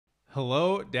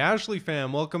Hello, Ashley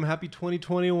fam. Welcome. Happy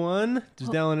 2021.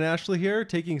 Just Dallin and Ashley here,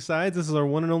 taking sides. This is our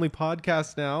one and only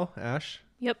podcast now. Ash?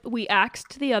 Yep, we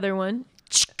axed the other one.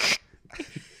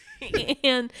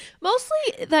 And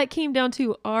mostly that came down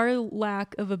to our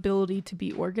lack of ability to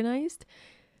be organized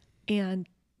and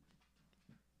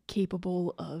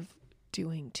capable of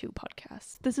doing two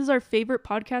podcasts. This is our favorite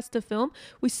podcast to film.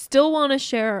 We still want to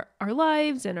share our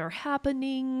lives and our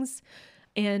happenings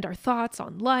and our thoughts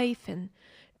on life and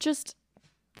just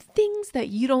things that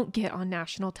you don't get on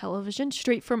national television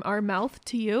straight from our mouth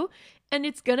to you. And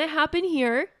it's going to happen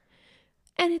here.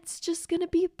 And it's just going to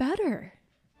be better.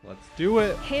 Let's do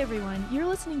it. Hey everyone, you're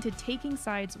listening to Taking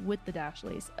Sides with the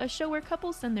Dashleys, a show where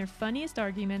couples send their funniest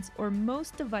arguments or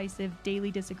most divisive daily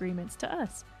disagreements to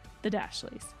us, the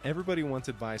Dashleys. Everybody wants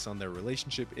advice on their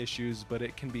relationship issues, but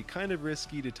it can be kind of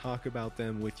risky to talk about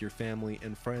them with your family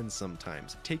and friends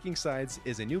sometimes. Taking Sides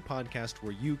is a new podcast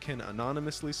where you can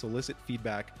anonymously solicit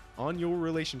feedback on your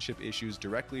relationship issues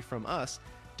directly from us,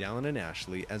 Dallin and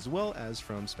Ashley, as well as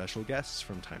from special guests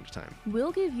from time to time.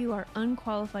 We'll give you our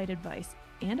unqualified advice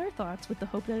and our thoughts with the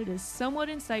hope that it is somewhat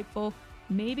insightful,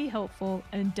 maybe helpful,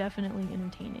 and definitely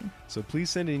entertaining. So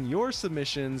please send in your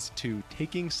submissions to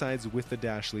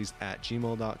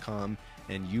takingsideswiththedashleys@gmail.com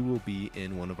and you will be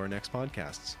in one of our next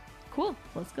podcasts. Cool,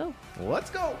 let's go. Let's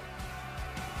go.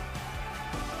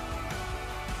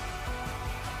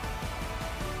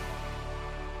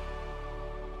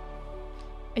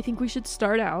 I think we should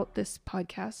start out this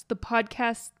podcast,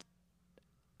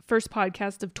 first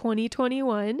podcast of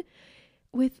 2021,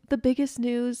 with the biggest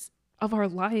news of our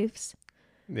lives.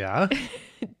 Yeah,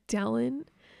 Dallin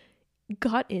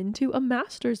got into a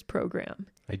master's program.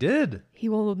 I did. He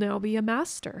will now be a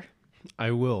master.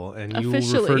 I will, and you will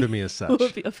refer to me as such. Will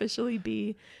officially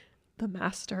be the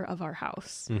master of our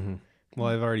house. Mm-hmm. Well,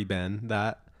 I've already been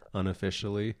that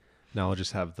unofficially. Now I'll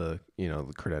just have the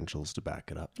credentials to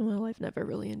back it up. Well, I've never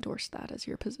really endorsed that as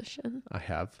your position. I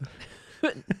have.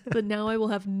 But now I will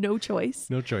have no choice.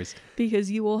 No choice. Because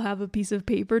you will have a piece of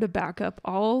paper to back up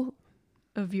all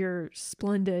of your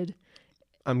splendid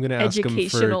I'm going to ask him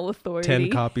educational for authority. 10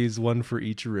 copies, one for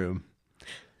each room.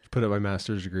 Put up my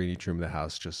master's degree in each room of the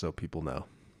house just so people know.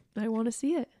 I want to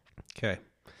see it. Okay.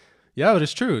 Yeah, but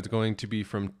it's true. It's going to be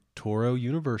from Touro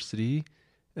University,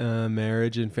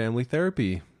 Marriage and Family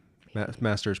Therapy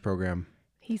master's program.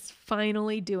 He's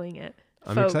finally doing it.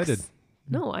 I'm folks. excited.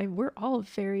 No, we're all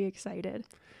very excited.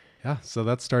 Yeah, so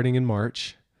that's starting in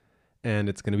March, and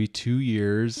it's going to be 2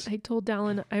 years. I told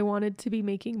Dallin I wanted to be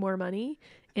making more money,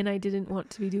 and I didn't want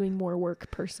to be doing more work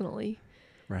personally.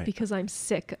 Right. Because I'm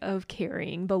sick of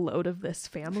carrying the load of this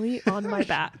family on my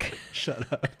back. Shut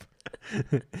up.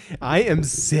 I am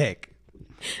sick.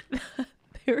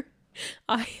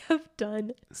 I have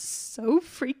done so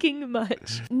freaking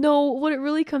much. No, what it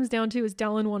really comes down to is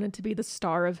Dallin wanted to be the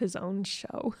star of his own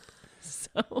show.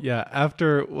 So yeah,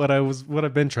 after what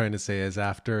I've been trying to say is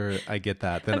after I get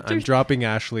that, then I'm dropping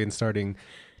Ashley and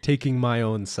taking my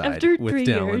own side after with 3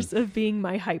 Dallin. years of being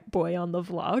my hype boy on the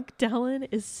vlog, Dallin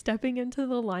is stepping into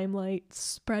the limelight,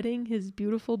 spreading his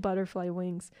beautiful butterfly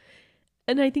wings.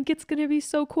 And I think it's going to be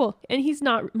so cool. And he's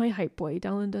not my hype boy.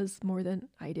 Dallin does more than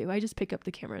I do. I just pick up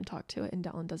the camera and talk to it, and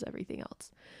Dallin does everything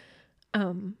else.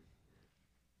 And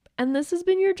this has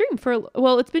been your dream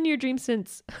it's been your dream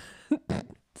since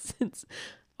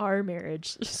our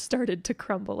marriage started to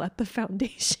crumble at the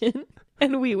foundation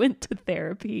and we went to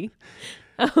therapy.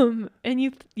 And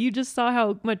you just saw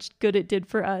how much good it did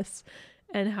for us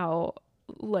and how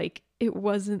it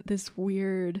wasn't this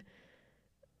weird,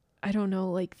 I don't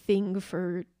know, thing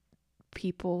for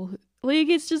people.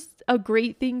 It's just a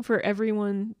great thing for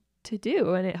everyone to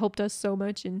do. And it helped us so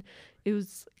much. And it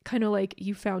was kind of like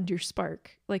you found your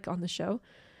spark, on the show.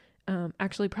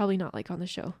 Actually, probably not on the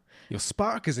show. Your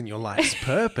spark isn't your life's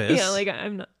purpose.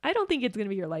 Yeah, I don't think it's going to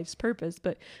be your life's purpose,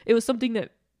 but it was something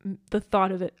that the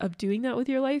thought of doing that with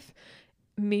your life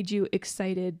made you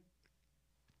excited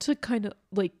to kind of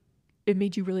it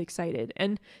made you really excited.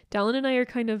 And Dallin and I are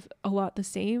kind of a lot the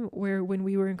same, where when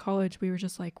we were in college, we were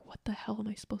just like, what the hell am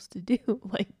I supposed to do?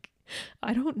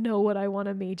 I don't know what I want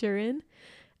to major in.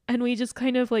 And we just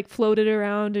kind of floated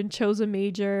around and chose a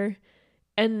major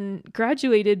and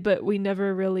graduated, but we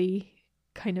never really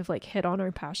kind of hit on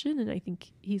our passion. And I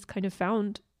think he's kind of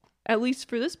found, at least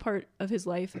for this part of his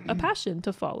life, a passion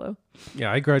to follow.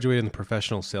 Yeah, I graduated in the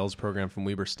professional sales program from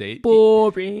Weber State.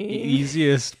 Boring.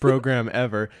 Easiest program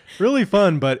ever. Really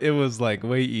fun, but it was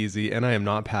way easy. And I am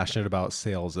not passionate about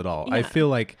sales at all. Yeah. I feel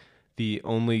like the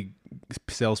only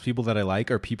salespeople that I like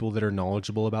are people that are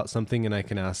knowledgeable about something and I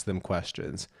can ask them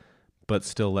questions. but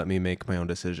still let me make my own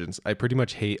decisions. I pretty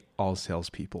much hate all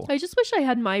salespeople. I just wish I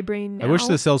had my brain now. I wish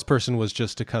the salesperson was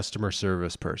just a customer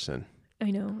service person. I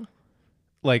know.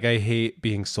 Like, I hate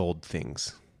being sold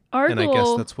things. Our and goal, I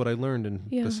guess that's what I learned in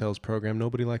Yeah. the sales program.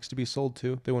 Nobody likes to be sold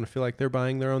to. They want to feel like they're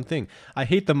buying their own thing. I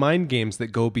hate the mind games that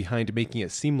go behind making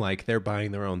it seem like they're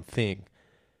buying their own thing.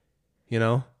 You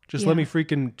know? Just let Yeah. me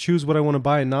freaking choose what I want to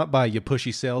buy and not buy, you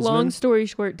pushy salesman. long story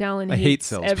short, Dallin I hate hates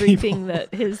salespeople. everything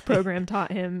that his program taught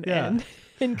him Yeah. and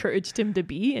encouraged him to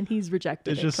be, and he's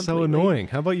rejected It's it just completely. so annoying.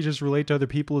 How about you just relate to other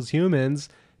people as humans,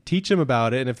 teach them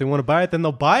about it, and if they want to buy it, then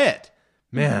they'll buy it.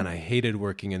 Man, I hated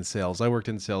working in sales. I worked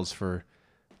in sales for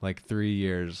like 3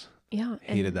 years. Yeah.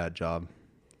 Hated and that job.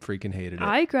 Freaking hated it.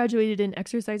 I graduated in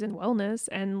exercise and wellness,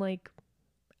 and like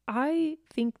I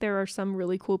think there are some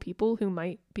really cool people who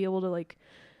might be able to like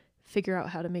figure out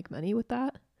how to make money with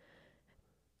that.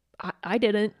 I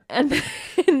didn't. And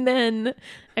then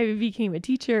I became a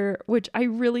teacher, which I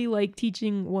really like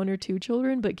teaching 1 or 2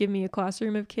 children, but give me a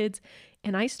classroom of kids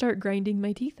and I start grinding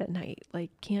my teeth at night. Like,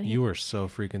 can't You were so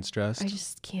freaking stressed. I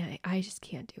just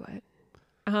can't do it.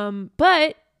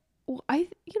 But I,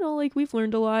 like we've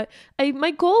learned a lot.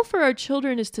 My goal for our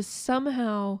children is to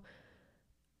somehow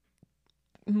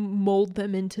mold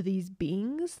them into these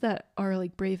beings that are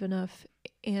like brave enough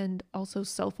and also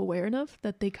self-aware enough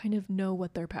that they kind of know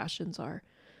what their passions are.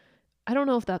 I don't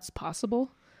know if that's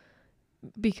possible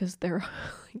because they're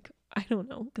like, I don't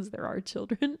know, because there are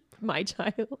children, my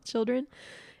children.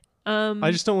 I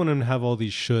just don't want them to have all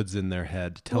these shoulds in their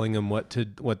head telling them what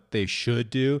they should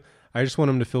do. I just want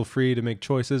them to feel free to make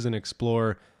choices and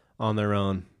explore on their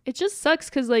own. It just sucks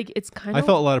because like it's kind of. I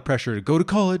felt a lot of pressure to go to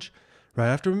college right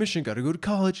after a mission. Got to go to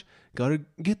college. Got to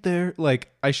get there.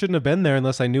 Like, I shouldn't have been there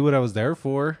unless I knew what I was there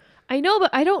for. I know, but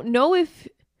I don't know if.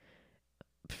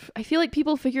 I feel like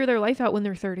people figure their life out when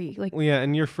they're 30. Like, Well, yeah,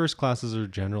 and your first classes are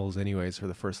generals anyways for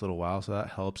the first little while, so that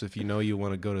helps if you know you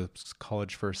want to go to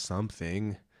college for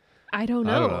something. I don't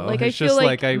know. I don't know. Like, It's I feel just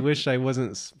like I wish I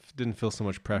didn't feel so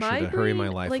much pressure my to hurry my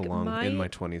brain, life like, along my in my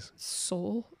 20s.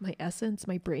 soul, my essence,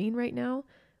 my brain right now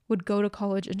would go to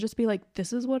college and just be like,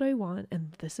 this is what I want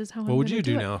and this is how I'm What would gonna you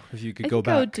do it. now if you could I go think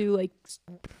back? I would do like,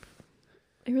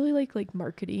 I really like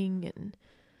marketing and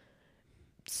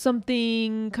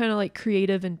something kind of like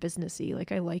creative and businessy.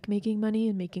 Like, I like making money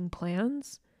and making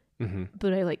plans, Mm-hmm.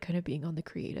 but I like kind of being on the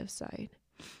creative side.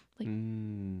 Like,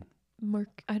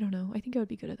 I don't know. I think I would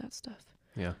be good at that stuff.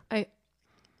 Yeah. I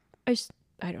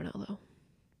don't know though.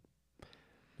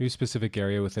 Maybe a specific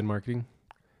area within marketing?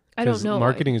 I don't 'Cause know.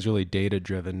 Marketing is really data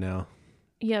driven now.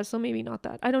 Yeah, so maybe not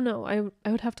that. I don't know. I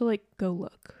would have to like go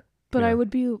look. But I Yeah. would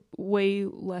be way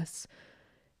less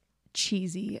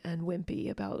cheesy and wimpy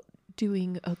about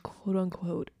doing a quote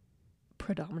unquote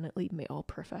predominantly male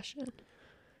profession.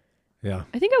 Yeah.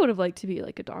 I think I would have liked to be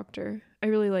like a doctor. I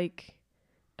really like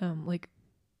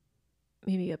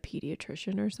maybe a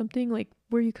pediatrician or something, like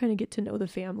where you kind of get to know the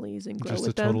families and grow Just a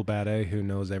with them. total bad A who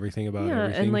knows everything about Yeah,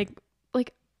 everything. and like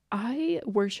I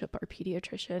worship our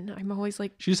pediatrician. I'm always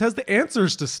like, she just has the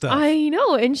answers to stuff. I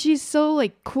know, and she's so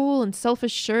like cool and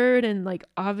self-assured, and like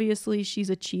obviously she's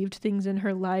achieved things in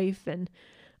her life, and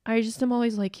I just am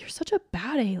always like, you're such a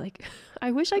bad A. Like,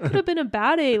 I wish I could have been a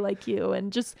bad A like you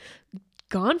and just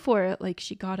gone for it. Like,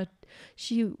 she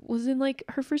was in like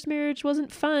her first marriage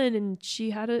wasn't fun, and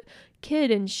she had a kid,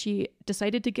 and she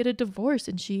decided to get a divorce,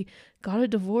 and she got a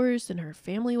divorce, and her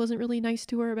family wasn't really nice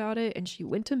to her about it, and she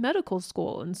went to medical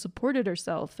school and supported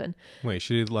herself. And Wait,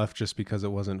 she left just because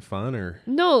it wasn't fun, or?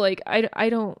 no, like I'm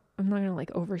not gonna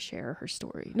like overshare her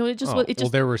story. No, it just Well,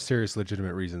 there were serious,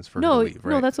 legitimate reasons for her no to leave,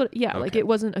 right? no that's what like Okay. it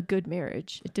wasn't a good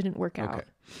marriage. It didn't work out. Okay.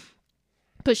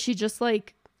 But she just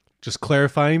like Just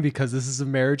clarifying, because this is a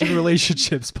marriage and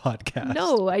relationships podcast.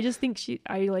 no, I just think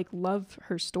I like love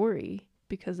her story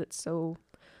because it's so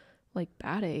like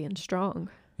bad A and strong.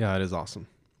 Yeah, it is awesome.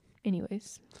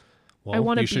 Anyways, Well, I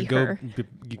wanna you should be her.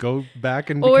 go back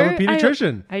and Or become a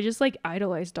pediatrician. I just like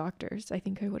idolize doctors. I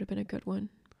think I would have been a good one.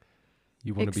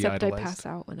 You want to be Except I idolized. pass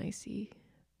out when I see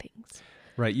things.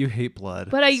 Right, you hate blood.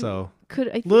 But I so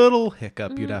I little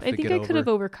hiccup you'd have I to think get I over. could have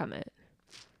overcome it.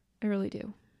 I really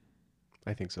do.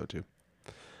 I think so too.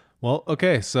 Well,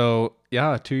 okay, so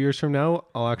yeah, 2 years from now,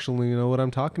 I'll actually know what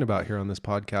I'm talking about here on this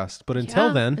podcast. But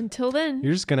until then,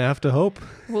 you're just gonna have to hope.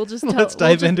 We'll just Let's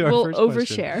dive into our we'll first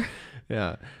overshare.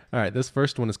 Yeah. All right, this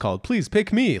first one is called "Please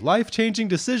Pick Me." Life-changing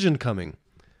decision coming.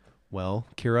 Well,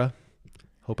 Kira,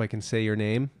 hope I can say your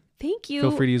name. Thank you.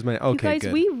 Feel free to use my. Okay, you guys,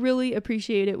 good. we really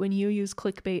appreciate it when you use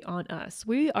clickbait on us.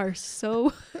 We are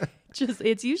so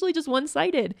it's usually just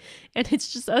one-sided, and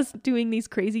it's just us doing these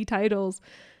crazy titles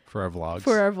for our vlogs.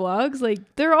 for our vlogs. Like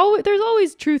there's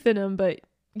always truth in them, but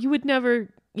you would never,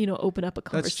 open up a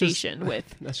That's just- conversation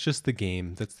with. That's just the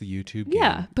game. That's the YouTube game.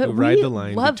 Yeah, but You ride we the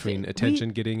line love between it. attention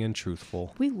getting and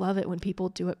truthful. We love it when people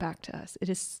do it back to us.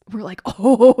 We're like,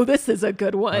 oh, this is a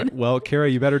good one. Right, well, Kara,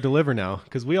 you better deliver now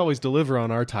because we always deliver on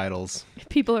our titles.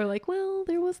 People are like, well,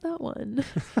 there was that one.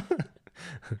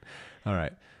 All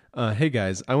right. Hey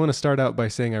guys, I want to start out by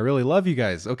saying I really love you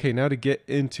guys. Okay, now to get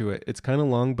into it. It's kind of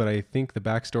long, but I think the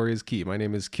backstory is key. My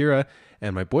name is Kira,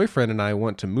 and my boyfriend and I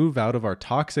want to move out of our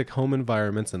toxic home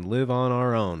environments and live on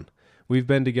our own. We've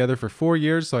been together for 4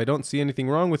 years, so I don't see anything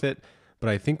wrong with it, but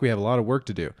I think we have a lot of work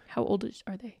to do. How old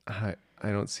are they? I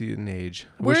don't see an age.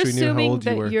 I We're wish we knew how assuming old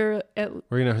you that were. you're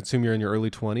We're going to assume you're in your early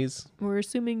 20s we're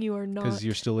assuming you are not. because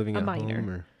you're still living a at minor. home.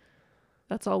 Or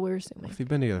That's all we're assuming. if they've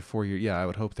been together 4 years, yeah, I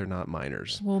would hope they're not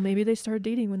minors. Well, maybe they started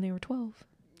dating when they were 12.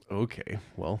 Okay,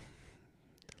 well,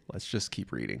 let's just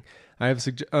keep reading. I have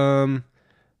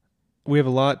we have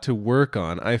a lot to work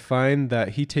on. I find that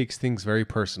he takes things very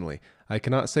personally. I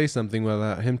cannot say something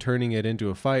without him turning it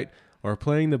into a fight or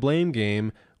playing the blame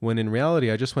game when in reality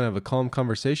I just want to have a calm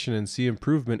conversation and see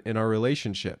improvement in our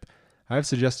relationship. I have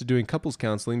suggested doing couples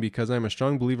counseling because I'm a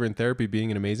strong believer in therapy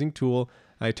being an amazing tool.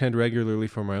 I attend regularly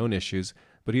for my own issues,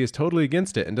 but he is totally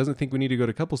against it and doesn't think we need to go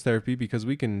to couples therapy because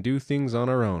we can do things on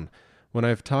our own. When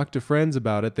I've talked to friends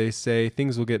about it, they say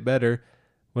things will get better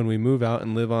when we move out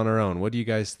and live on our own. What do you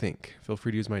guys think? Feel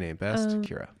free to use my name. Best,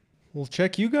 Kira. We'll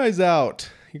check you guys out.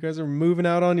 You guys are moving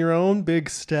out on your own. Big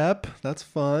step. That's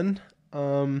fun.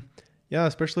 Yeah,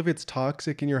 especially if it's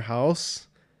toxic in your house.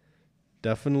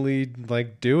 Definitely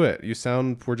do it.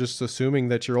 We're just assuming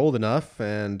that you're old enough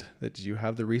and that you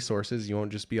have the resources. You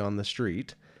won't just be on the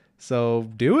street. So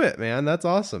do it, man. That's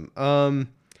awesome.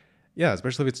 Yeah,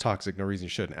 especially if it's toxic. No reason you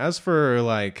shouldn't. As for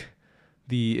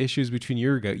the issues between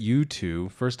you two,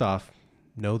 first off,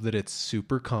 know that it's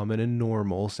super common and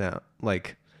normal.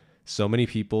 So many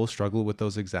people struggle with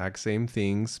those exact same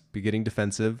things, be getting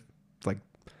defensive,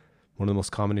 one of the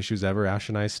most common issues ever. Ash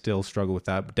and I still struggle with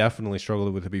that, but definitely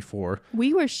struggled with it before.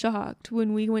 We were shocked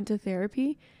when we went to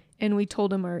therapy and we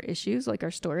told him our issues,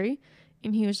 our story.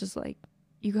 And he was just like,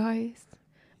 you guys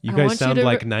Sound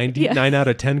like 9 out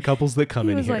of 10 couples that come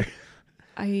in here.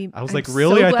 I was I'm like,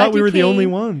 really? so I glad thought we you were the only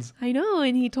came." ones. I know.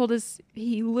 And he told us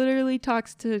he literally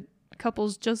talks to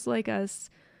couples just like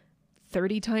us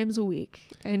 30 times a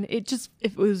week. And it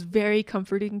was very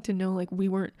comforting to know we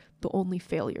weren't the only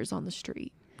failures on the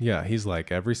street. Yeah, he's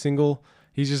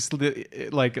he's just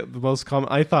the most common.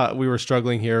 I thought we were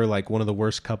struggling here, one of the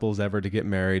worst couples ever to get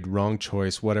married, wrong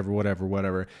choice,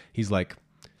 whatever. He's like,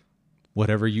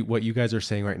 what you guys are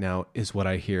saying right now is what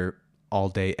I hear all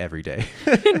day, every day.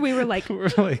 And we were like,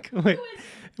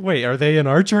 wait, are they in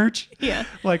our church? Yeah.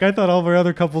 I thought all of our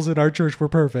other couples in our church were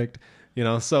perfect.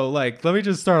 So let me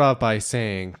just start off by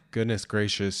saying, goodness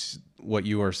gracious, what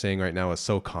you are saying right now is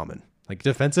so common.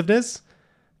 Defensiveness.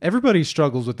 Everybody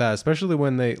struggles with that, especially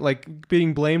when they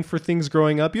being blamed for things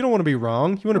growing up. You don't want to be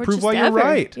wrong. You want to prove why you're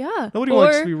right. Yeah. Nobody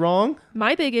wants to be wrong.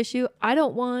 My big issue, I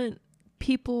don't want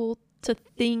people to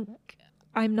think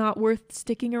I'm not worth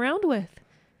sticking around with.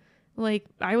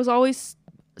 I was always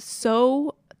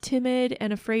so timid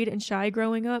and afraid and shy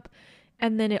growing up.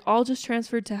 And then it all just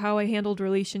transferred to how I handled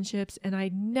relationships. And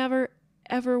I never,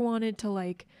 ever wanted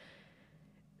to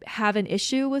have an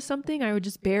issue with something. I would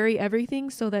just bury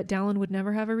everything so that Dallin would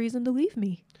never have a reason to leave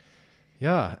me.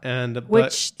 Yeah.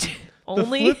 Which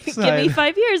only give me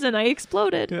 5 years and I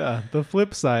exploded. Yeah. The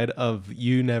flip side of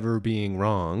you never being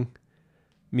wrong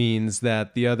means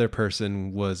that the other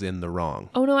person was in the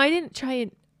wrong. Oh no, I didn't try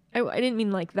and I didn't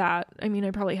mean like that. I mean, I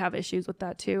probably have issues with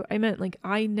that too. I meant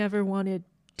I never wanted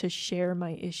to share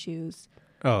my issues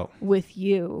with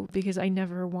you because I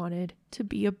never wanted to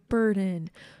be a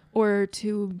burden or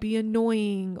to be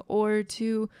annoying or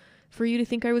for you to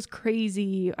think I was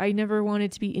crazy. I never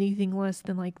wanted to be anything less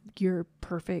than your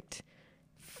perfect,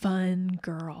 fun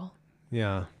girl.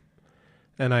 Yeah.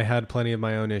 And I had plenty of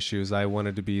my own issues. I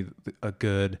wanted to be a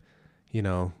good,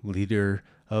 leader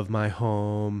of my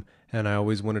home. And I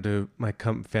always wanted my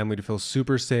family to feel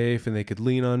super safe and they could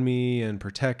lean on me and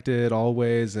protect it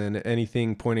always. And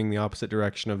anything pointing the opposite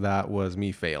direction of that was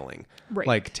me failing.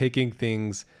 Right. Taking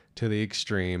things to the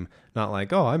extreme, not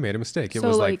I made a mistake. It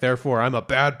was therefore I'm a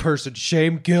bad person,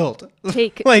 shame, guilt.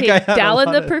 Take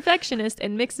Dallin the perfectionist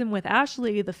and mix him with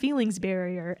Ashley, the feelings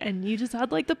barrier. And you just had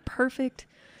the perfect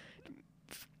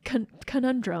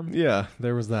conundrum. Yeah,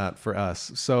 there was that for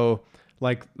us. So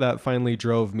that finally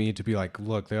drove me to be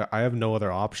look, I have no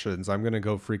other options. I'm going to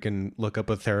go freaking look up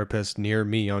a therapist near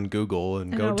me on Google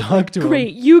and go talk to him.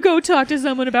 Great. You go talk to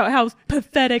someone about how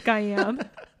pathetic I am.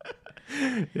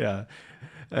 Yeah.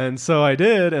 And so I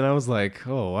did, and I was like,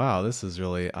 oh, wow, this is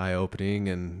really eye-opening,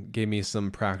 and gave me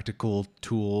some practical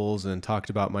tools and talked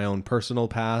about my own personal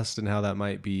past and how that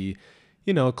might be,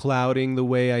 clouding the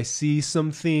way I see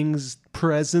some things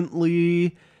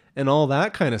presently and all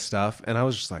that kind of stuff. And I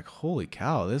was just like, holy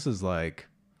cow, this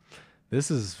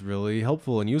is really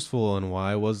helpful and useful.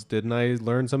 And didn't I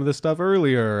learn some of this stuff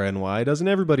earlier? And why doesn't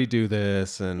everybody do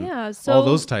this? And so, all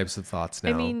those types of thoughts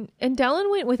now. I mean, and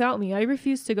Dallin went without me. I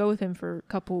refused to go with him for a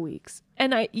couple weeks.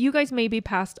 And you guys may be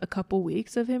past a couple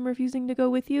weeks of him refusing to go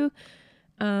with you.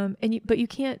 But you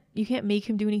can't make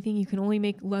him do anything. You can only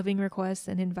make loving requests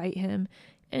and invite him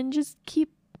and just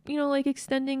keep,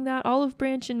 extending that olive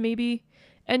branch and maybe,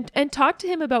 and talk to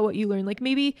him about what you learned. Like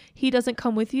maybe he doesn't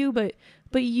come with you, but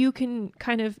you can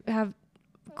kind of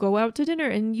go out to dinner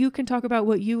and you can talk about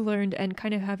what you learned and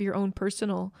kind of have your own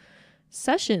personal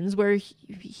sessions where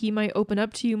he might open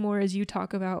up to you more as you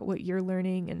talk about what you're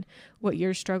learning and what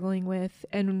you're struggling with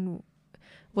and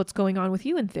what's going on with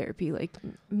you in therapy. Like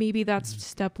maybe that's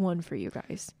step one for you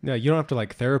guys. No, you don't have to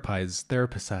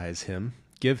therapize him.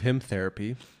 Give him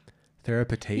therapy.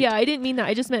 Therapitate. Yeah, I didn't mean that.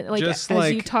 I just meant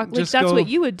you talk, that's what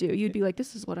you would do. You'd be like,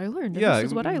 this is what I learned. And this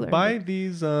is what I learned. Buy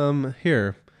these,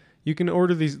 here. You can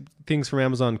order these things from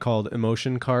Amazon called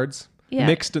emotion cards.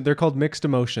 Yeah. They're called mixed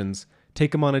emotions.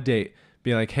 Take them on a date.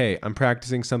 Be like, hey, I'm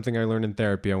practicing something I learned in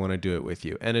therapy. I want to do it with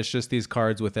you. And it's just these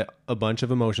cards with a bunch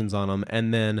of emotions on them.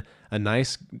 And then a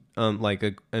nice, an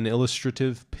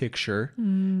illustrative picture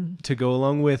to go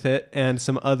along with it and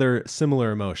some other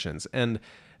similar emotions. And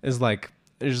it's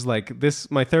just like this,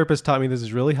 my therapist taught me this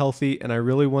is really healthy and I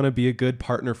really want to be a good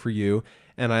partner for you.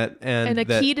 Key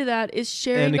to that is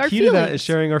sharing our feelings. To that is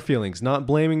sharing our feelings, not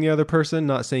blaming the other person,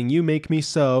 not saying you make me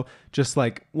so. Just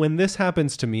like when this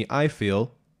happens to me, I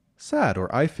feel sad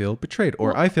or I feel betrayed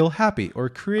or I feel happy or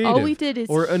creative all we did is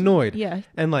or annoyed. Yeah.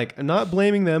 And not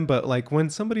blaming them, but when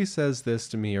somebody says this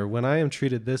to me or when I am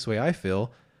treated this way, I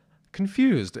feel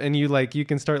confused. And you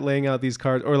can start laying out these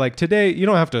cards or today, you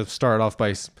don't have to start off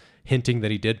by hinting that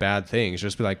he did bad things.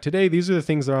 Just be like, today, these are the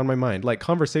things that are on my mind. Like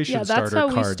conversation starter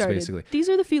cards, basically. These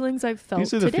are the feelings I've felt today.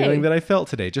 These are the feeling that I felt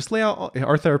today. Just lay out.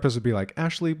 Our therapist would be like,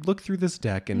 Ashley, look through this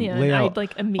deck and lay out.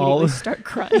 I'd immediately start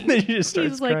crying. And then he just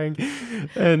starts crying.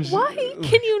 And why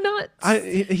can you not?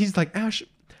 He's like, Ash,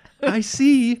 I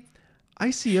see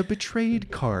a betrayed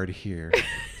card here.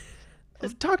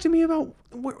 Talk to me about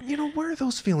where are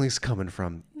those feelings coming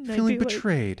from? Feeling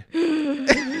betrayed.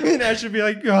 And Ash would be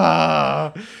like,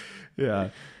 yeah.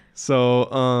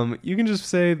 So you can just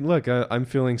say, look, I'm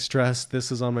feeling stressed.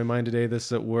 This is on my mind today. This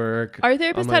is at work. Our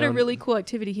therapist had a really cool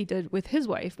activity he did with his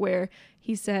wife where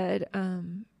he said,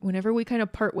 whenever we kind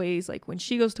of part ways, like when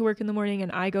she goes to work in the morning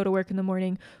and I go to work in the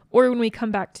morning, or when we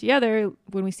come back together,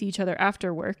 when we see each other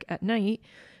after work at night,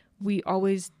 we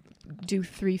always do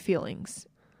 3 feelings.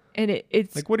 And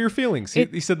it's like, what are your feelings?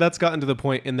 He said that's gotten to the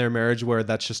point in their marriage where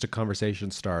that's just a conversation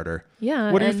starter.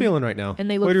 Yeah. What are you feeling right now? And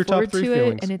they look what are your forward top 3 to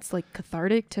feelings? it. And it's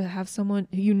cathartic to have someone,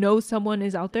 someone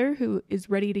is out there who is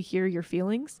ready to hear your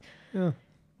feelings. Yeah.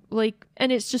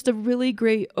 And it's just a really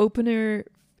great opener.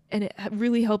 And it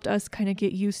really helped us kind of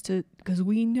get used to, because I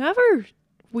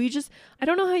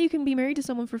don't know how you can be married to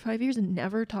someone for 5 years and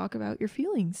never talk about your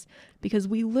feelings, because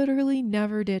we literally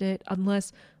never did it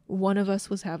unless one of us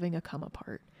was having a come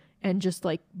apart and just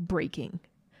breaking.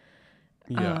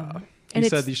 Yeah. He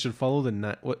said you should follow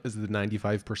what is the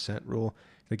 95% rule?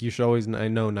 You should always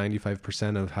know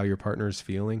 95% of how your partner is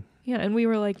feeling. Yeah. And we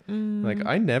were like,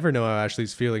 I never know how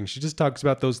Ashley's feeling. She just talks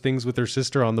about those things with her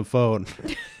sister on the phone.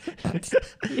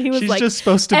 She's just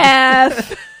supposed to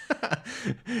F.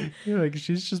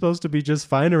 She's just supposed to be just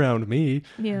fine around me.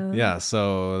 Yeah. Yeah.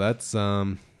 So that's,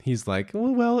 he's like,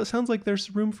 well, it sounds like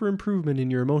there's room for improvement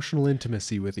in your emotional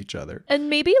intimacy with each other. And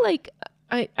maybe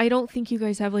I don't think you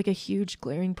guys have a huge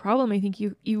glaring problem. I think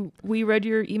we read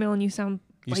your email and you sound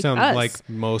us. Like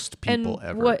most people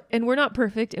ever. And we're not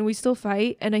perfect and we still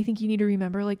fight. And I think you need to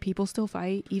remember people still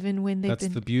fight even when they've been.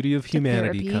 That's the beauty of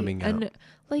humanity coming out.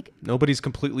 And nobody's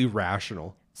completely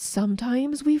rational.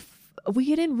 Sometimes we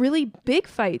get in really big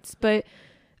fights, but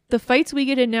the fights we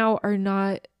get in now are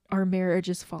not our marriage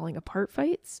is falling apart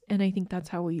fights. And I think that's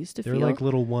how we used to feel. They're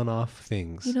little one-off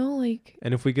things.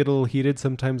 And if we get a little heated,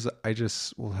 sometimes I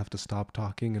just will have to stop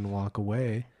talking and walk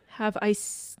away. Have I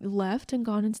left and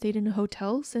gone and stayed in a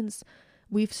hotel since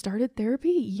we've started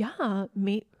therapy? Yeah.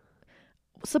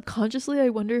 Subconsciously, I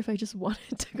wonder if I just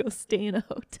wanted to go stay in a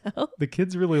hotel. The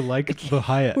kids really liked the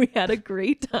Hyatt. We had a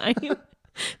great time.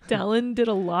 Dallin did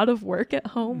a lot of work at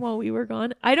home while we were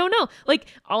gone. I don't know.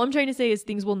 All I'm trying to say is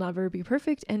things will never be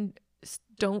perfect. And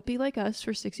don't be like us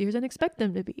for 6 years and expect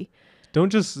them to be. Don't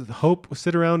just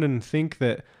sit around and think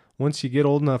that once you get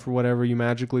old enough or whatever, you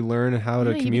magically learn how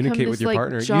to communicate with your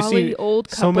partner. You see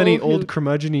so many old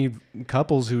curmudgeon-y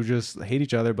couples who just hate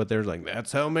each other, but they're like,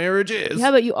 that's how marriage is.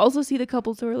 Yeah, but you also see the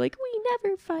couples who are like, we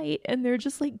never fight, and they're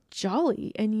just like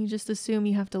jolly, and you just assume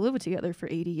you have to live together for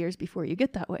 80 years before you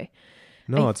get that way.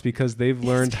 No, it's because they've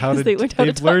learned how to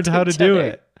do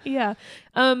it. Yeah.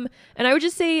 And I would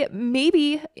just say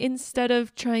maybe instead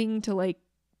of trying to like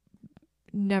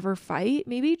never fight,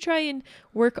 maybe try and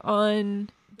work on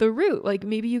the root. Like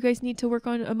maybe you guys need to work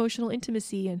on emotional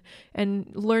intimacy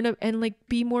and learn and like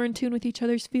be more in tune with each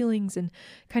other's feelings and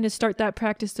kind of start that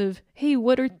practice of, hey,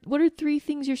 what are 3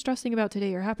 things you're stressing about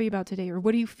today or happy about today, or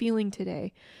what are you feeling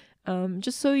today?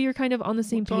 Just so you're kind of on the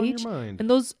same page. And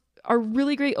those are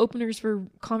really great openers for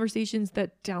conversations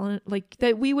that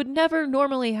we would never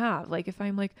normally have. Like if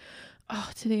I'm like, oh,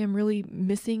 today I'm really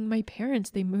missing my parents.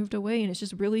 They moved away and it's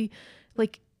just really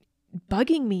like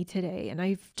bugging me today. And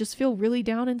I just feel really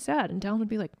down and sad. And Dallin would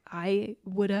be like, I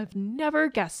would have never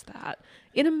guessed that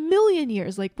in a million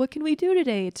years. Like, what can we do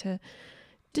today to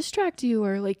distract you,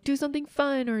 or like do something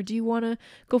fun, or do you want to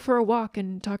go for a walk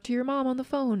and talk to your mom on the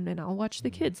phone and I'll watch the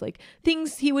kids? Like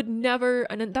things he would never,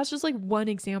 and that's just like one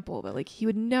example, but like he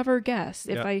would never guess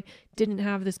if I didn't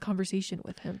have this conversation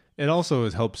with him. It also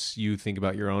helps you think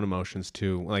about your own emotions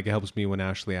too. Like it helps me when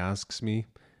Ashley asks me,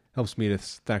 helps me to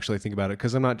actually think about it,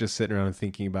 because I'm not just sitting around and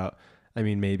thinking about, I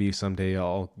mean, maybe someday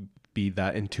I'll be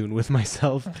that in tune with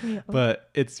myself, but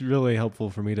it's really helpful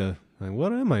for me to like,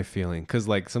 what am I feeling? Because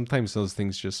like sometimes those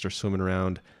things just are swimming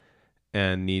around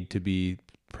and need to be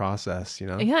processed, you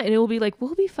know? Yeah, and it will be like,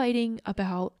 we'll be fighting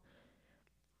about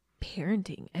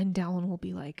parenting, and Dallin will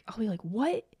be like, I'll be like,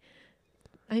 what?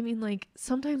 I mean, like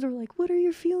sometimes we're like, what are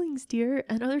your feelings, dear?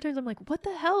 And other times I'm like, what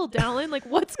the hell, Dallin? Like,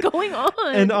 what's going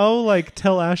on? And I'll like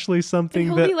tell Ashley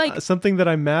something that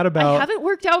I'm mad about. I haven't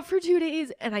worked out for 2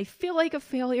 days and I feel like a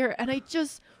failure and I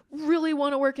just really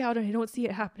want to work out and I don't see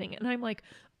it happening. And I'm like,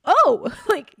 oh,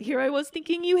 like here I was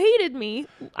thinking you hated me.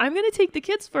 I'm going to take the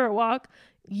kids for a walk.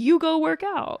 You go work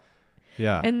out.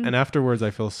 Yeah. And afterwards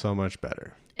I feel so much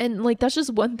better. And like, that's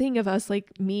just one thing of us,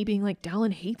 like me being like,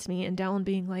 Dallin hates me, and Dallin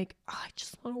being like, oh, I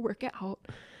just want to work out.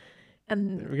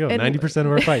 And there we go. 90%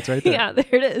 of our fights right there. Yeah, there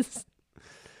it is.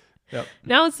 Yep.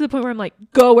 Now it's to the point where I'm like,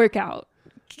 go work out.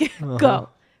 Go.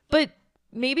 But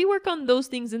maybe work on those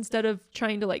things instead of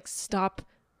trying to like stop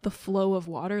the flow of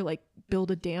water, like build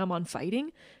a dam on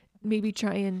fighting. Maybe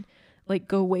try and like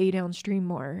go way downstream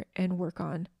more and work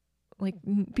on like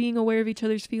being aware of each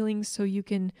other's feelings so you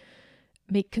can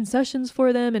make concessions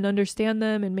for them and understand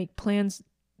them and make plans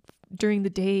during the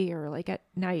day or like at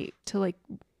night to like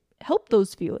help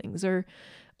those feelings or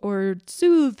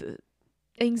soothe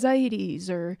anxieties,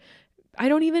 or I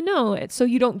don't even know. So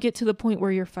you don't get to the point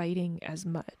where you're fighting as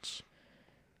much.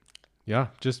 Yeah,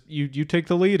 just you take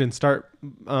the lead and start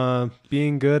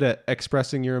being good at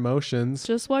expressing your emotions.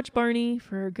 Just watch Barney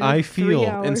for a good I feel 3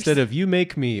 hours. Instead of you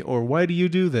make me, or why do you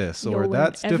do this, or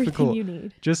that's difficult. You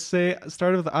need. Just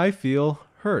start with I feel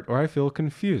hurt, or I feel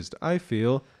confused. I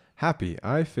feel happy.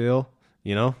 I feel,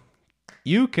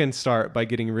 you can start by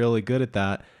getting really good at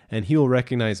that, and he will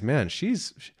recognize, man, she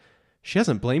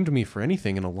hasn't blamed me for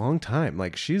anything in a long time.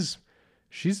 Like she's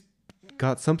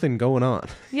got something going on.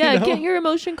 Yeah, get your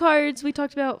emotion cards. We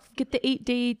talked about get the 8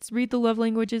 dates, read the love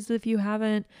languages if you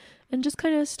haven't, and just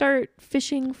kind of start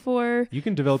fishing for. You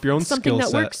can develop your own something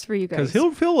that works for you guys. Because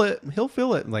he'll feel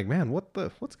it. Like, man,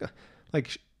 what's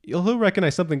like? He'll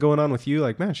recognize something going on with you.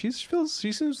 Like, man, she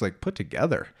seems like put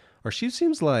together, or she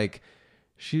seems like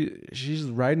she's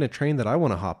riding a train that I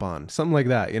want to hop on. Something like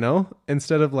that,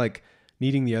 Instead of like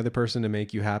needing the other person to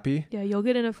make you happy. Yeah, you'll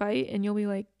get in a fight and you'll be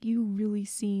like, you really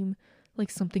seem like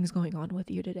something's going on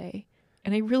with you today,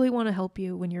 and I really want to help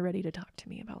you when you're ready to talk to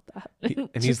me about that.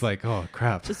 He's like, oh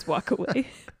crap, just walk away.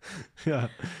 Yeah.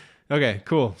 Okay,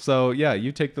 cool. So yeah,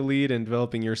 you take the lead in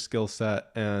developing your skill set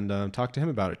and talk to him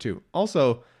about it too.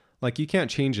 Also, like you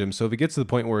can't change him. So if it gets to the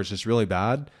point where it's just really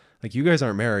bad, like you guys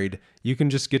aren't married, you can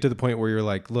just get to the point where you're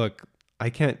like, look, I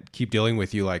can't keep dealing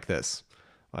with you like this.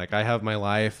 Like I have my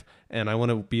life and I want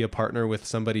to be a partner with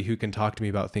somebody who can talk to me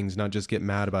about things, not just get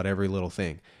mad about every little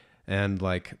thing. And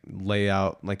like lay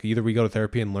out, like either we go to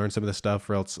therapy and learn some of the stuff,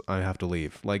 or else I have to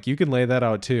leave. Like you can lay that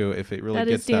out too if it really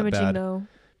gets that bad. Though.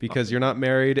 Because you're not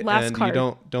married and card.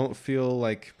 You don't feel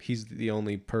like he's the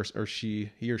only person, or he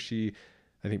or she,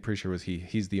 I think pretty sure it was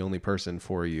he's the only person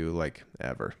for you like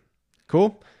ever.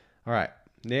 Cool? All right,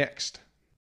 next.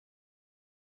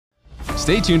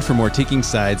 Stay tuned for more Taking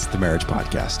Sides, the Marriage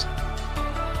Podcast.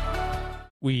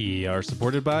 We are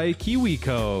supported by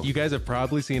KiwiCo. You guys have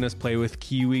probably seen us play with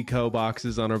KiwiCo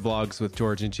boxes on our vlogs with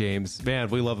George and James. Man,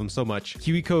 we love them so much.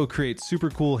 KiwiCo creates super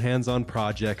cool hands-on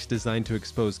projects designed to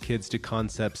expose kids to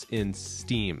concepts in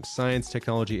STEAM, science,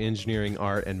 technology, engineering,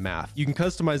 art, and math. You can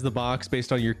customize the box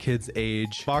based on your kid's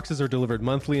age. Boxes are delivered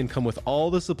monthly and come with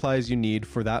all the supplies you need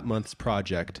for that month's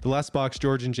project. The last box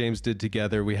George and James did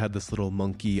together, we had this little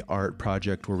monkey art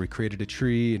project where we created a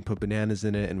tree and put bananas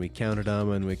in it and we counted them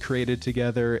and we created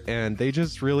together. And they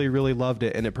just really loved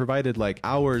it, and it provided like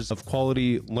hours of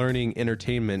quality learning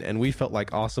entertainment, and we felt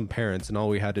like awesome parents, and all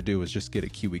we had to do was just get a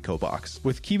KiwiCo box.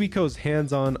 With KiwiCo's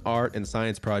hands-on art and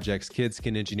science projects, kids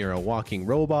can engineer a walking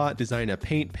robot, design a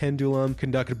paint pendulum,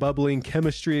 conduct bubbling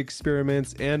chemistry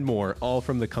experiments, and more, all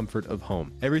from the comfort of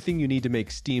home. Everything you need to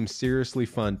make STEAM seriously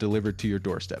fun delivered to your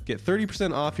doorstep. Get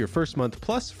 30% off your first month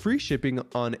plus free shipping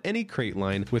on any crate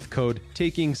line with code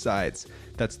TAKINGSIDES.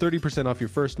 That's 30% off your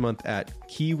first month at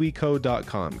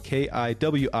kiwico.com,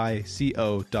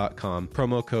 KIWICO.com,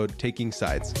 promo code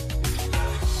TAKINGSIDES.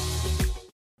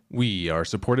 We are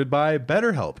supported by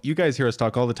BetterHelp. You guys hear us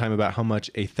talk all the time about how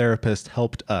much a therapist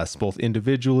helped us, both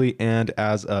individually and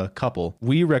as a couple.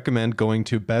 We recommend going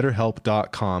to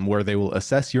betterhelp.com, where they will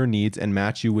assess your needs and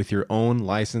match you with your own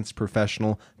licensed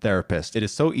professional therapist. It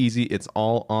is so easy. It's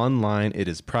all online. It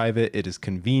is private. It is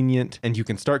convenient, and you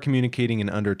can start communicating in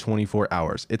under 24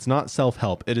 hours. It's not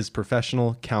self-help. It is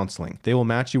professional counseling. They will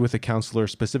match you with a counselor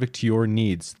specific to your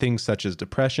needs, things such as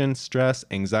depression, stress,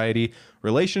 anxiety,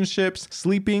 relationships,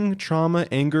 sleeping, trauma,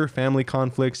 anger, family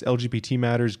conflicts, LGBT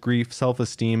matters, grief,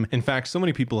 self-esteem. In fact, so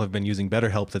many people have been using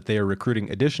BetterHelp that they are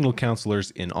recruiting additional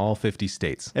counselors in all 50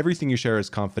 states. Everything you share is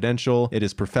confidential, it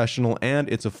is professional, and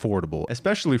it's affordable,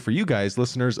 especially for you guys,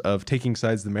 listeners of Taking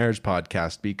Sides the Marriage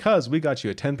Podcast, because we got you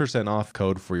a 10% off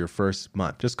code for your first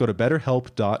month. Just go to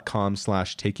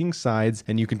betterhelp.com/takingsides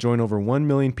and you can join over 1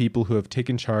 million people who have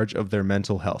taken charge of their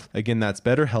mental health. Again, that's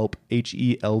betterhelp,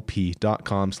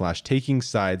 HELP.com/takingsides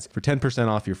for 10%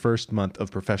 off your first month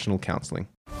of professional counseling.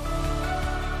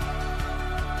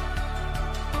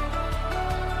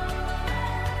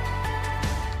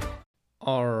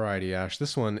 Alrighty, Ash.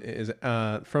 This one is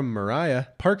from Mariah.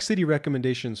 Park City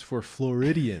recommendations for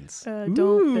Floridians.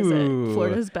 Don't visit.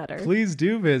 Florida's better. Please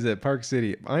do visit Park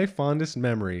City. My fondest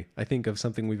memory, I think, of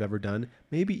something we've ever done,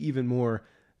 maybe even more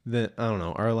than, I don't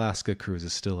know, our Alaska cruise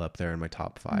is still up there in my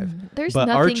top 5. There's but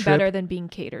nothing better than being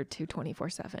catered to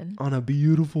 24/7. On a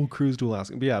beautiful cruise to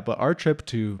Alaska. But yeah, but our trip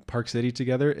to Park City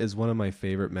together is one of my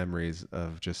favorite memories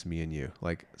of just me and you.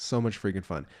 Like, so much freaking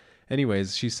fun.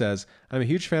 Anyways, she says, I'm a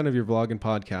huge fan of your vlog and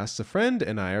podcasts. A friend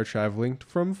and I are traveling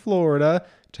from Florida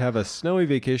to have a snowy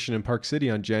vacation in Park City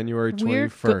on January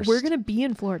 21st. We're going to be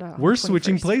in Florida. We're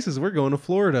switching places. We're going to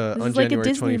Florida on January 21st.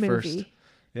 This is like a Disney movie.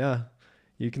 Yeah.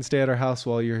 You can stay at our house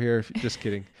while you're here. Just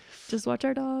kidding. Just watch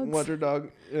our dogs. Watch our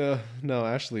dog. No,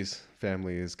 Ashley's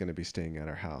family is going to be staying at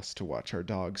our house to watch our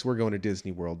dogs. We're going to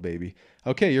Disney World, baby.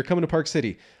 Okay, you're coming to Park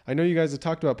City. I know you guys have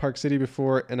talked about Park City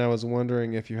before, and I was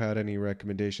wondering if you had any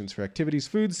recommendations for activities,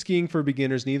 food, skiing for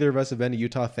beginners. Neither of us have been to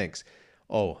Utah. Thanks.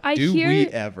 Oh, we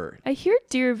ever? I hear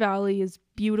Deer Valley is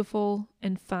beautiful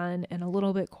and fun and a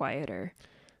little bit quieter.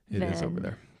 It is over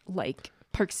there. Like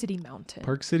Park City Mountain.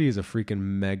 Park City is a freaking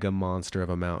mega monster of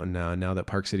a mountain now that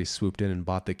Park City swooped in and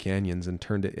bought the canyons and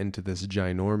turned it into this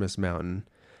ginormous mountain.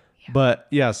 Yeah. But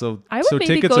yeah, so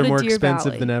tickets are more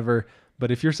expensive than ever.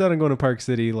 But if you're set on going to Park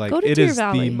City, like it is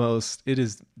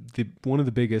one of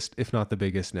the biggest, if not the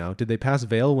biggest now. Did they pass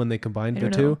Vail when they combined the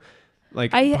two?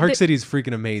 Like Park City is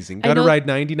freaking amazing. Got to ride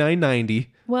 99.90.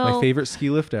 Well, my favorite ski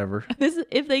lift ever. This is,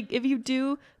 if you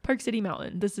do Park City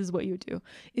Mountain, this is what you do.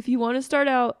 If you want to start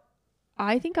out,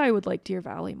 I think I would like Deer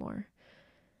Valley more.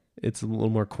 It's a little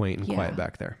more quaint and quiet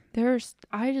back there.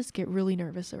 I just get really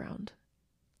nervous around.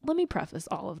 Let me preface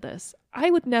all of this. I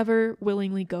would never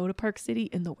willingly go to Park City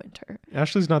in the winter.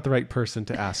 Ashley's not the right person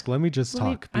to ask. Let me just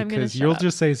talk because you'll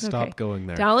just say stop going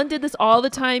there. Dallin did this all the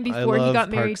time before he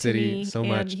got married to me. I love Park City so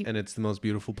much, and it's the most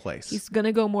beautiful place. He's going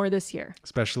to go more this year.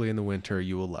 Especially in the winter,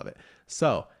 you will love it.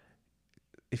 So,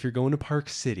 if you're going to Park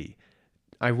City,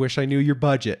 I wish I knew your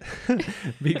budget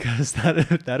because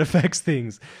that affects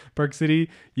things. Park City,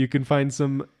 you can find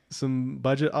some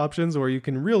budget options, or you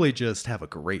can really just have a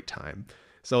great time.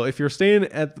 So if you're staying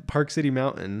at the Park City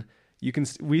Mountain,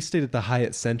 we stayed at the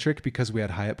Hyatt Centric because we had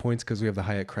Hyatt points because we have the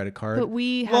Hyatt credit card. But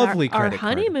we had our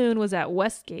honeymoon was at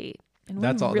Westgate, and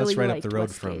that's right up the road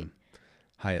from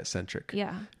Hyatt Centric.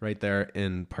 Yeah, right there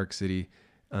in Park City,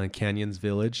 Canyons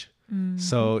Village. Mm-hmm.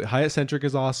 So Hyatt Centric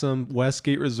is awesome.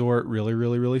 Westgate Resort, really,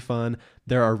 really, really fun.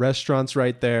 There are restaurants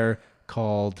right there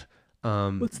called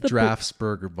What's the Draft's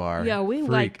Burger Bar. Yeah, we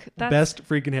like that. Best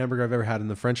freaking hamburger I've ever had. And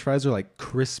the French fries are like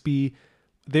crispy.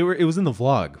 It was in the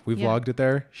vlog. We vlogged it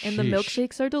there. And the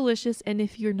milkshakes are delicious. And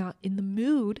if you're not in the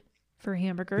mood for a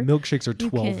hamburger, the milkshakes are you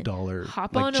can $12.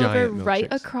 hop like on over giant right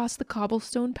milkshakes. across the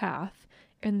cobblestone path,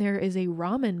 and there is a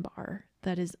ramen bar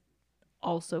that is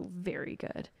also very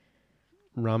good.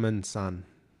 Ramen san.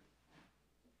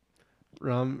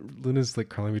 Luna's like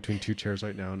crawling between two chairs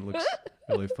right now and it looks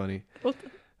really funny.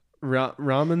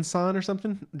 Ramen san or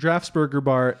something? Draft's Burger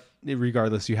Bar.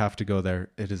 Regardless, you have to go there.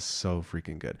 It is so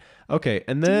freaking good. Okay,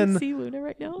 and then do you see Luna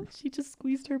right now? She just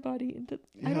squeezed her body into.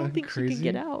 I don't think she can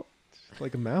get out.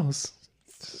 Like a mouse.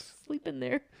 Sleeping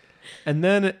there. And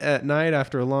then at night,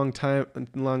 after a long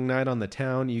night on the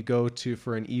town, you go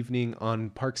for an evening on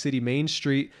Park City Main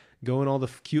Street. Go in all the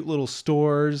cute little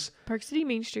stores. Park City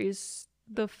Main Street is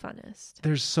the funnest.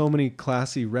 There's so many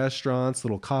classy restaurants,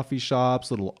 little coffee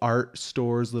shops, little art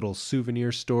stores, little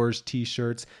souvenir stores,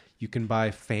 t-shirts. You can buy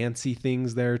fancy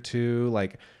things there too,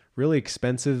 like really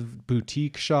expensive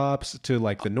boutique shops to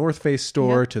like the North Face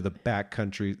store to the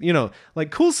backcountry, like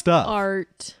cool stuff.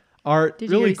 Art. Did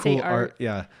Really you cool say art?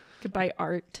 Yeah. You could buy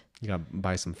art. You got to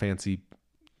buy some fancy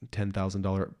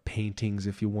 $10,000 paintings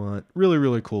if you want. Really,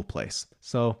 really cool place.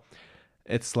 So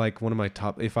it's like one of my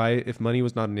top. If money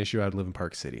was not an issue, I'd live in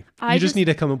Park City. You just need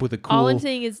to come up with a cool. All I'm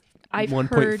saying is, I've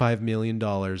heard $1.5 million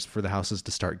for the houses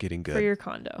to start getting good for your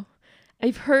condo.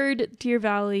 I've heard Deer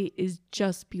Valley is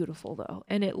just beautiful though,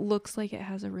 and it looks like it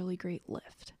has a really great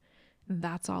lift.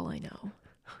 That's all I know.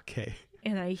 Okay.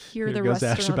 And I hear Here the goes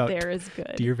Ash restaurant about there is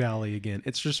good. Deer Valley again.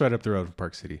 It's just right up the road from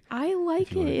Park City. I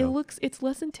like you it. wanna go. It's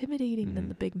less intimidating than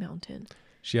the big mountain.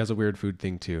 She has a weird food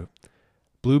thing too.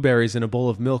 Blueberries in a bowl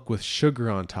of milk with sugar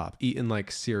on top, eaten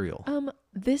like cereal.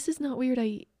 This is not weird.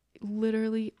 I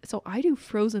do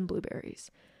frozen blueberries.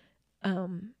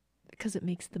 Because it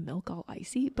makes the milk all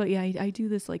icy. But yeah, I do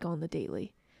this like on the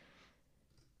daily.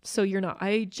 So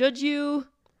I judge you.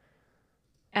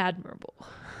 Admirable.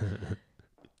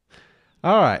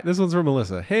 All right, this one's from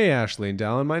Alyssa. Hey, Ashley and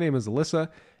Dallin. My name is Alyssa,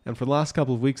 and for the last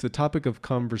couple of weeks, the topic of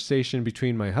conversation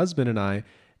between my husband and I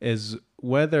is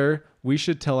whether we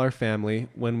should tell our family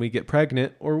when we get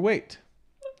pregnant or wait.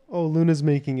 Oh, Luna's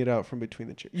making it out from between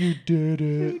the chairs. You did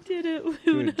it. You did it,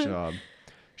 Luna. Good job.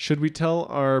 Should we tell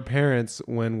our parents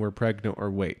when we're pregnant or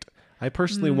wait? I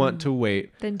personally want to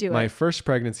wait. Then do My it. first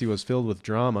pregnancy was filled with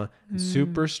drama and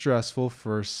super stressful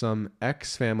for some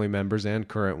ex-family members and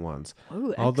current ones.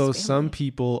 Ooh, Although ex-family. some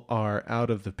people are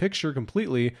out of the picture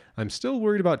completely, I'm still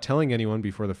worried about telling anyone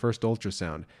before the first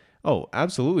ultrasound. Oh,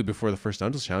 absolutely before the first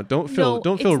ultrasound. Don't feel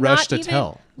it's rushed not to even,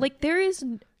 tell. Like there is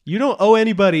You don't owe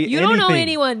anybody anything. don't owe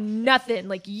anyone nothing.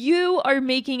 Like you are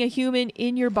making a human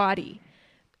in your body.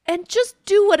 And just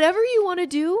do whatever you want to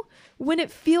do when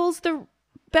it feels the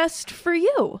best for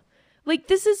you. Like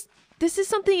this is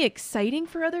something exciting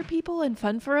for other people and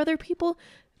fun for other people,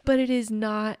 but it is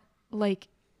not like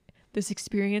this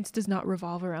experience does not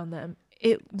revolve around them.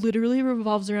 It literally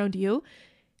revolves around you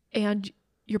and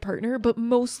your partner, but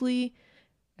mostly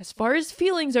as far as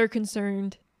feelings are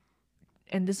concerned,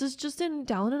 and this is just in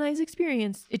Dallin and I's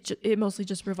experience, it mostly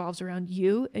just revolves around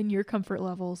you and your comfort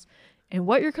levels and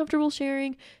what you're comfortable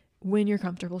sharing when you're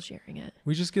comfortable sharing it.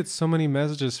 We just get so many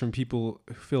messages from people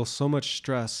who feel so much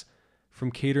stress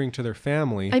from catering to their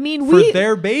family. I mean, for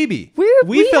their baby.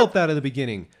 We felt have- that at the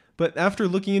beginning, but after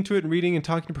looking into it and reading and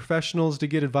talking to professionals to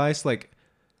get advice, like,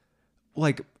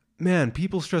 man,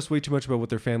 people stress way too much about what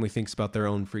their family thinks about their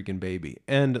own freaking baby.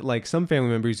 And like some family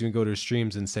members even go to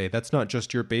streams and say, that's not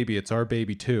just your baby, it's our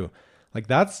baby too. Like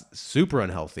that's super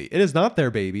unhealthy. It is not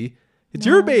their baby. It's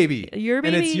your baby. Your and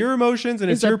it's baby your emotions and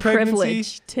it's It's your a pregnancy.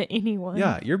 privilege to anyone.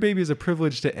 Yeah, your baby is a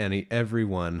privilege to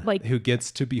everyone Like- who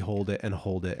gets to behold it and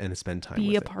hold it and spend time Be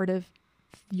with a it. part of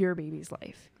your baby's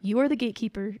life. You are the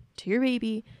gatekeeper to your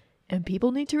baby, and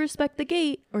people need to respect the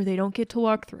gate or they don't get to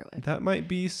walk through it. That might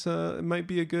be it might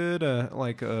be a good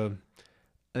an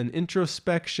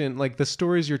introspection, like the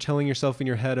stories you're telling yourself in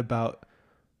your head about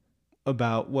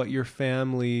what your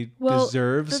family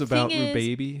deserves the about thing your is,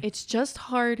 baby. It's just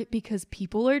hard because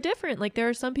people are different. Like there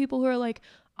are some people who are like,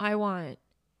 I want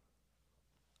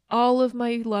all of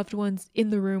my loved ones in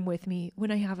the room with me when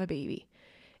I have a baby.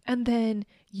 And then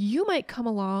you might come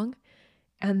along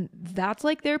and that's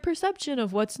like their perception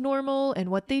of what's normal and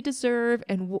what they deserve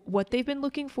and what they've been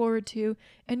looking forward to.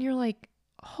 And you're like,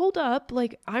 hold up,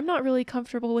 like I'm not really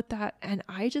comfortable with that. And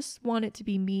I just want it to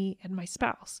be me and my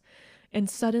spouse. And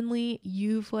suddenly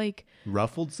you've like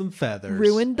Ruffled some feathers.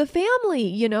 ruined the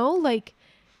family, like,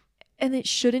 and it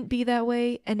shouldn't be that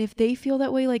way. And if they feel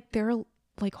that way, like they're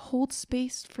like hold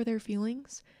space for their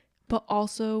feelings, but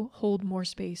also hold more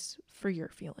space for your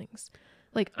feelings.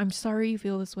 Like, I'm sorry you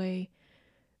feel this way,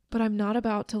 but I'm not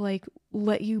about to like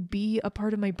let you be a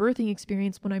part of my birthing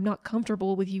experience when I'm not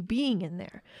comfortable with you being in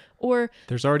there. Or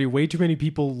There's already way too many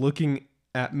people looking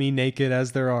at me naked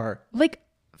as there are. like,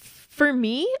 for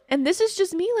me, and this is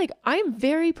just me, like, I'm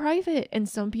very private and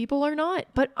some people are not,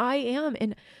 but I am.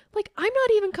 And like, I'm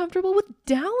not even comfortable with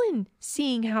Dallin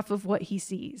seeing half of what he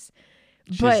sees.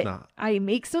 But not. I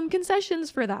make some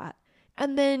concessions for that.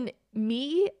 And then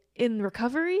me in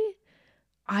recovery,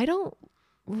 I don't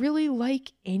really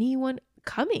like anyone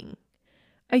coming.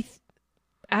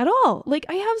 At all. Like,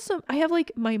 I have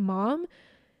like my mom,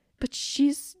 but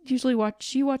she's usually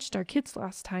she watched our kids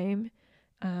last time.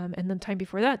 And then time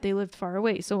before that, they lived far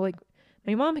away. So like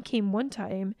my mom came one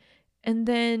time, and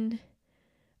then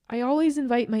I always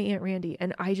invite my Aunt Randy,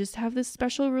 and I just have this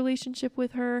special relationship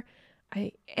with her.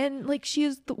 And like, she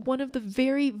is one of the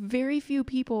very, very few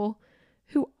people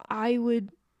who I would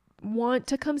want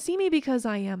to come see me, because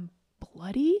I am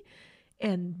bloody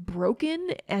and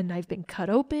broken and I've been cut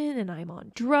open and I'm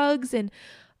on drugs, and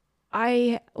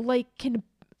I like can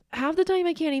half the time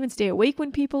I can't even stay awake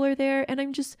when people are there, and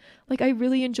I'm just like, I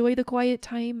really enjoy the quiet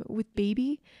time with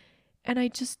baby, and I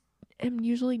just am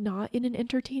usually not in an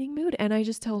entertaining mood, and I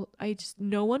just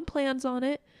no one plans on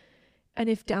it. And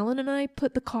if Dallin and I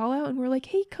put the call out and we're like,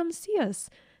 hey, come see us,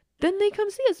 then they come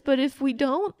see us. But if we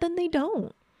don't, then they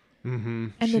don't. Mm-hmm.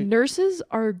 And the nurses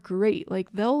are great.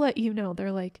 Like, they'll let you know.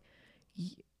 They're like,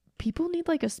 people need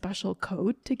like a special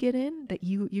code to get in that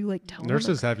you like tell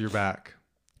Nurses them. have your back.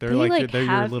 They They're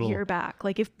have your little your back.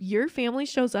 Like, if your family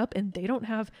shows up and they don't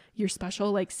have your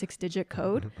special like 6-digit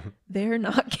code, they're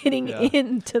not getting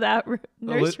into that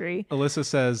nursery. Alyssa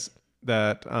says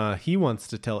that he wants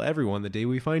to tell everyone the day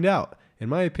we find out. In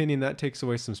my opinion, that takes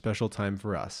away some special time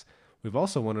for us. We've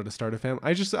also wanted to start a family.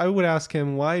 I would ask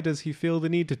him, why does he feel the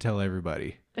need to tell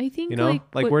everybody? I think, you know,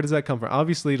 like where does that come from?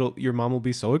 Obviously, your mom will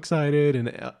be so excited,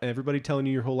 and everybody telling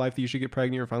you your whole life that you should get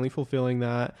pregnant. You're finally fulfilling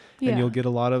that, and you'll get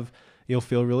you'll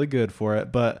feel really good for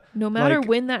it. But no matter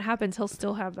when that happens, he'll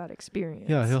still have that experience.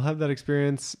 Yeah, he'll have that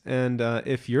experience. And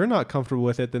if you're not comfortable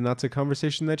with it, then that's a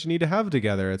conversation that you need to have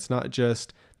together. It's not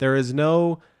just, there is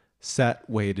no set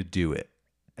way to do it.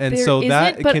 And there so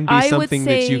that isn't, can be something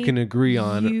that you can agree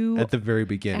on you, at the very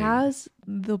beginning. As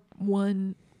the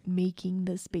one making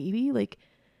this baby, like,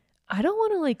 I don't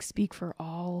want to like speak for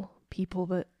all people,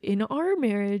 but in our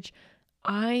marriage,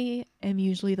 I am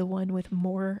usually the one with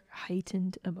more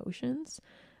heightened emotions.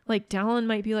 Like, Dallin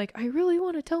might be like, I really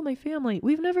want to tell my family.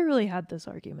 We've never really had this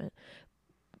argument,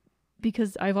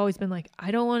 because I've always been like, I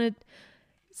don't want to.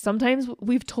 Sometimes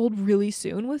we've told really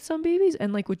soon with some babies,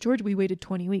 and like with George, we waited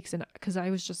 20 weeks, and because I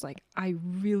was just like, I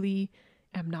really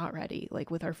am not ready. Like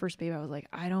with our first baby, I was like,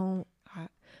 like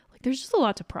there's just a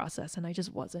lot to process, and I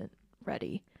just wasn't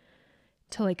ready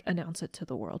to like announce it to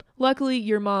the world. Luckily,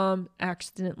 your mom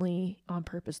accidentally on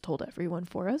purpose told everyone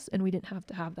for us, and we didn't have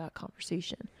to have that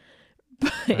conversation.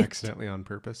 But accidentally on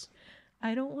purpose.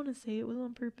 I don't want to say it was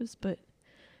on purpose, but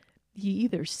you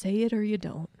either say it or you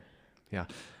don't. Yeah.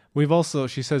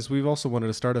 She says, we've also wanted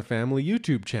to start a family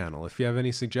YouTube channel. If you have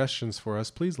any suggestions for us,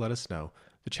 please let us know.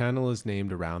 The channel is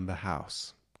named Around the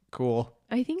House. Cool.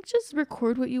 I think just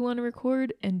record what you want to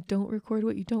record and don't record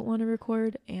what you don't want to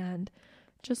record, and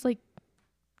just like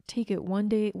take it one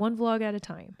vlog at a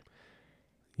time.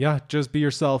 Yeah, just be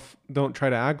yourself. Don't try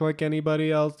to act like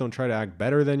anybody else. Don't try to act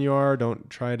better than you are. Don't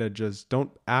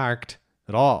act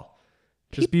at all.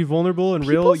 Just be vulnerable and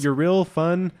your real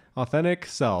fun, authentic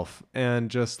self.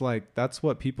 And just like, that's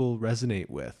what people resonate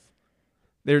with.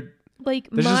 That's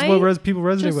just what people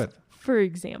resonate with. For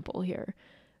example here,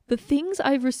 the things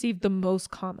I've received the most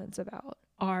comments about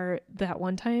are that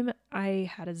one time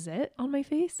I had a zit on my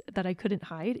face that I couldn't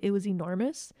hide. It was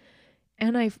enormous.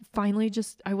 And I finally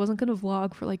I wasn't going to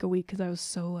vlog for like a week because I was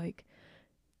so like,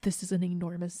 this is an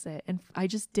enormous zit. And I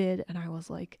just did. And I was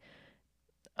like,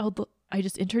 I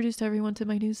just introduced everyone to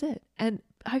my new zit. And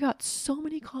I got so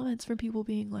many comments from people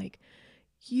being like,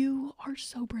 you are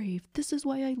so brave. This is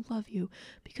why I love you,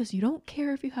 because you don't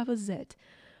care if you have a zit.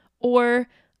 Or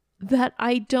that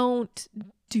I don't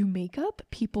do makeup.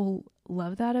 People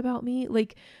love that about me.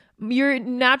 Like, your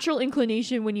natural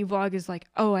inclination when you vlog is like,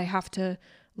 oh, I have to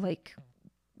like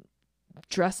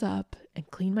dress up and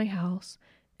clean my house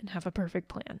and have a perfect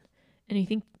plan. And I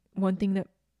think one thing that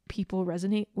people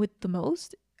resonate with the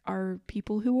most are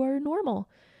people who are normal,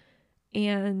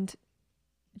 and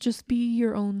just be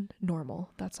your own normal.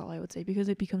 That's all I would say, because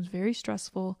it becomes very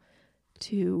stressful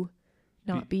to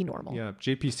not be normal. Yeah.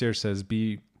 JP Sears says,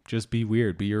 just be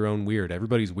weird, be your own weird.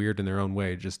 Everybody's weird in their own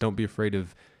way. Just don't be afraid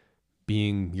of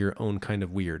being your own kind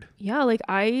of weird. Yeah, like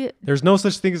There's no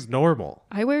such thing as normal.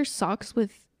 I wear socks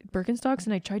with Birkenstocks,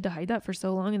 and I tried to hide that for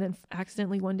so long, and then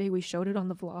accidentally one day we showed it on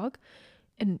the vlog,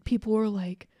 and people were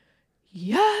like,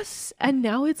 yes, and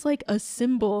now it's like a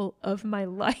symbol of my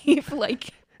life.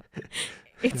 Like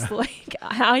it's like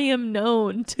I am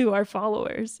known to our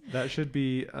followers. That should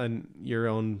be your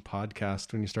own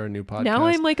podcast when you start a new podcast. Now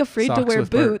I'm like afraid to Socks wear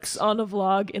with boots Birks. on a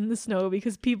vlog in the snow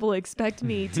because people expect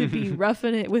me to be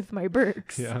roughing it with my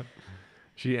Birks. Yeah.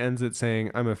 She ends it saying,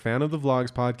 I'm a fan of the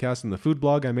Vlogs podcast and the food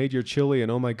blog. I made your chili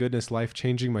and oh my goodness, life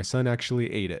changing. My son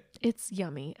actually ate it. It's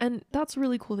yummy. And that's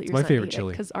really cool that your my son favorite ate chili.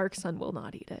 it because our son will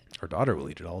not eat it. Our daughter will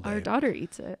eat it all day. Our daughter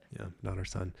eats it. Yeah, not our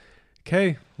son.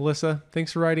 Okay, Alyssa,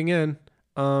 thanks for writing in.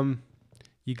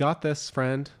 You got this,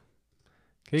 friend.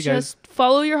 Okay, guys. Just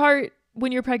follow your heart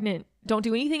when you're pregnant. Don't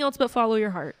do anything else but follow your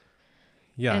heart.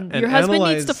 Yeah, And your husband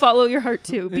needs to follow your heart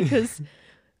too, because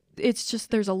it's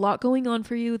just there's a lot going on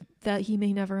for you that he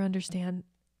may never understand,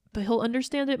 but he'll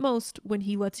understand it most when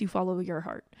he lets you follow your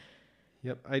heart.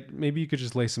 Yep. Maybe you could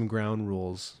just lay some ground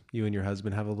rules. You and your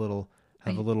husband have a little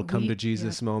come to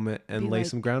Jesus moment and lay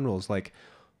some ground rules. Like,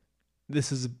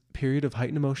 this is a period of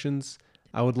heightened emotions.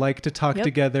 I would like to talk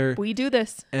together. We do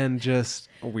this. And just,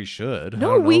 we should.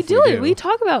 No, we do it. We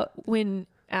talk about when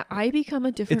I become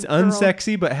a different girl. It's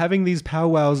unsexy, but having these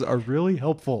powwows are really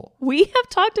helpful. We have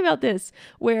talked about this,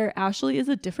 where Ashley is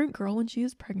a different girl when she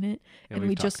is pregnant, and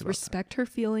we just respect her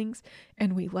feelings,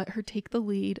 and we let her take the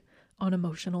lead on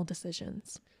emotional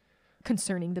decisions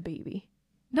concerning the baby.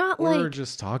 Or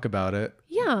just talk about it.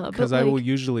 Yeah. Because I will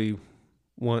usually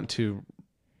want to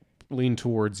lean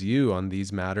towards you on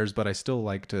these matters, but I still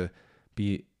like to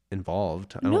be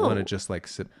involved. I don't want to just like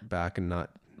sit back and not.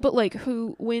 But like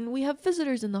when we have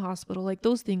visitors in the hospital, like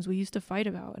those things we used to fight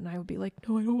about, and I would be like,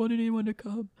 no, I don't want anyone to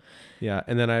come. Yeah.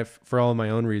 And then for all of my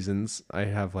own reasons, I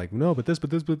have like, no, but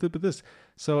this.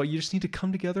 So you just need to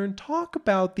come together and talk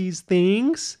about these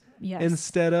things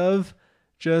instead of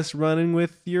just running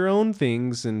with your own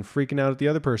things and freaking out at the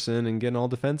other person and getting all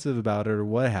defensive about it or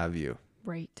what have you.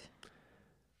 Right.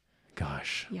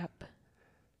 Gosh. Yep.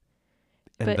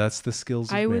 And but that's the skills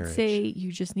of I marriage. would say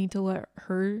you just need to let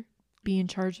her be in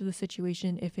charge of the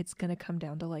situation if it's going to come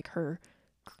down to like her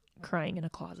crying in a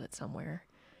closet somewhere.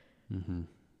 Mm-hmm.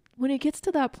 When it gets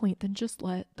to that point, then just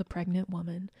let the pregnant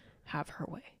woman have her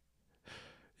way.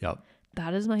 Yep.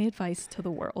 That is my advice to the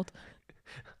world.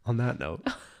 On that note,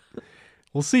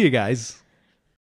 we'll see you guys.